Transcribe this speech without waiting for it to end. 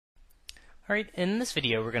Alright, in this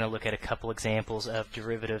video we're going to look at a couple examples of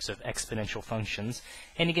derivatives of exponential functions.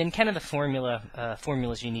 And again, kind of the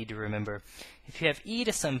formulas you need to remember. If you have e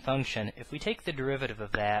to some function, if we take the derivative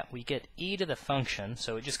of that, we get e to the function,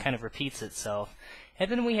 so it just kind of repeats itself.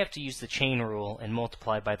 And then we have to use the chain rule and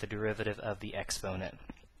multiply by the derivative of the exponent.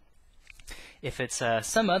 If it's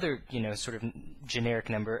some other, sort of generic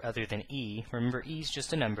number other than e, remember e is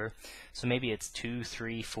just a number, so maybe it's 2,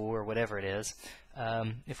 3, 4, whatever it is.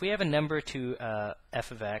 If we have a number to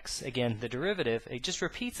f of x, again, the derivative, it just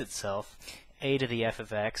repeats itself, a to the f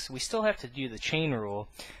of x. We still have to do the chain rule,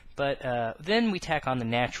 but then we tack on the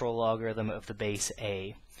natural logarithm of the base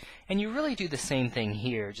a. And you really do the same thing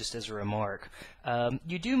here, just as a remark.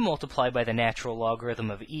 You do multiply by the natural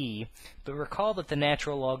logarithm of e, but recall that the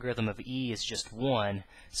natural logarithm of e is just 1,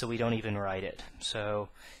 so we don't even write it. So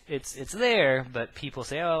it's there, but people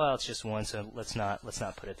say, oh, well, it's just 1, so let's not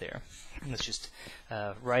put it there. Let's just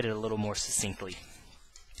write it a little more succinctly.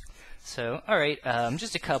 So, alright,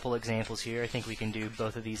 just a couple examples here. I think we can do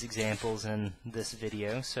both of these examples in this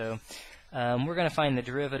video. So we're going to find the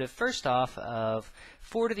derivative, first off, of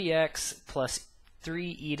 4 to the x plus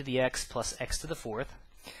 3e to the x plus x to the fourth.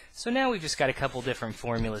 So now we've just got a couple different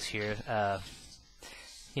formulas here.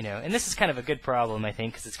 And this is kind of a good problem, I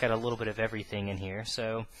think, because it's got a little bit of everything in here.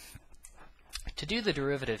 So to do the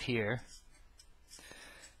derivative here,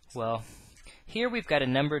 well, here we've got a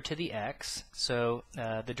number to the x, so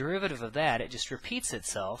the derivative of that, it just repeats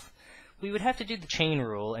itself. We would have to do the chain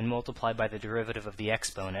rule and multiply by the derivative of the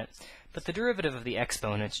exponent, but the derivative of the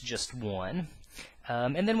exponent's just 1.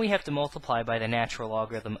 And then we have to multiply by the natural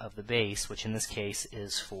logarithm of the base, which in this case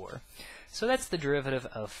is 4. So that's the derivative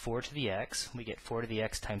of 4 to the x. We get 4 to the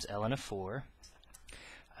x times ln of 4.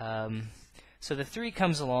 So the 3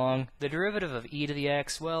 comes along. The derivative of e to the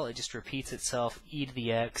x, well, it just repeats itself, e to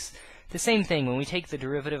the x. The same thing, when we take the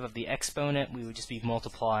derivative of the exponent, we would just be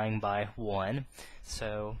multiplying by 1.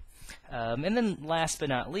 So, and then last but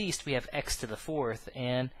not least, we have x to the fourth,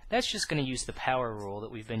 and that's just going to use the power rule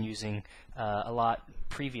that we've been using a lot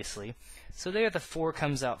previously. So there the 4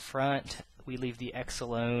 comes out front, we leave the x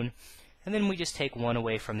alone, and then we just take 1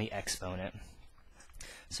 away from the exponent.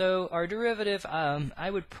 So our derivative, I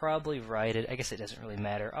would probably write it, I guess it doesn't really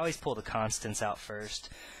matter. I always pull the constants out first.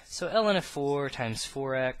 So ln of 4 times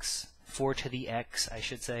 4x, 4 to the x, I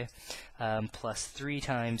should say, plus 3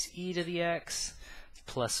 times e to the x,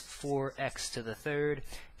 plus 4x to the third.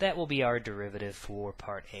 That will be our derivative for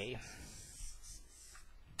part A.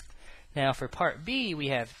 Now for part B, we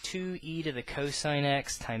have 2e to the cosine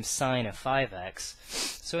x times sine of 5x.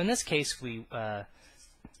 So in this case, the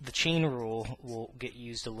chain rule will get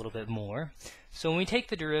used a little bit more. So when we take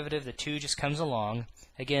the derivative, the 2 just comes along.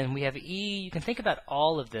 Again, we have e. You can think about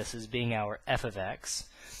all of this as being our f of x.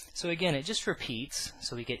 So again, it just repeats.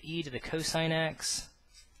 So we get e to the cosine x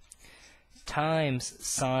times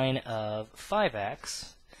sine of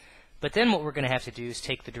 5x. But then what we're going to have to do is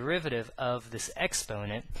take the derivative of this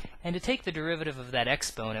exponent. And to take the derivative of that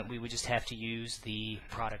exponent, we would just have to use the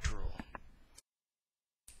product rule.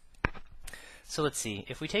 So let's see,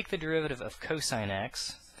 if we take the derivative of cosine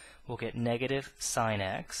x, we'll get negative sine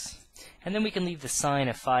x, and then we can leave the sine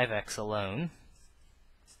of 5x alone.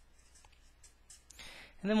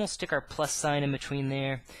 And then we'll stick our plus sign in between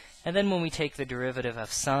there, and then when we take the derivative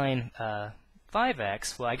of sine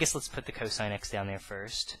 5x, well, I guess let's put the cosine x down there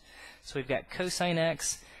first. So we've got cosine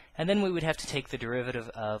x, and then we would have to take the derivative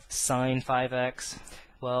of sine 5x.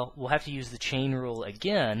 Well, we'll have to use the chain rule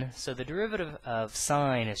again, so the derivative of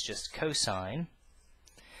sine is just cosine,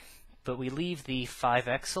 but we leave the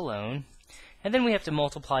 5x alone, and then we have to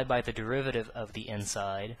multiply by the derivative of the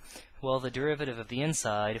inside. Well, the derivative of the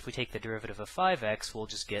inside, if we take the derivative of 5x, we'll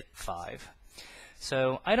just get 5.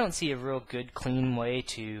 So I don't see a real good, clean way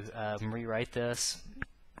to rewrite this.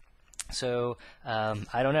 So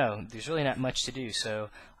I don't know. There's really not much to do. So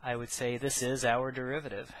I would say this is our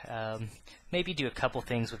derivative. Maybe do a couple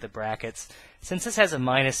things with the brackets. Since this has a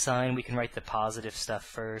minus sign, we can write the positive stuff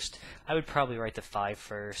first. I would probably write the 5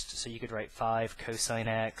 first. So you could write 5 cosine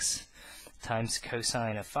x times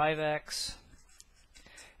cosine of 5x.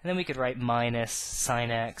 And then we could write minus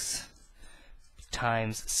sine x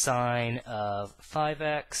times sine of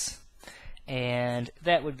 5x. And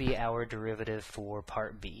that would be our derivative for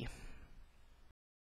part B.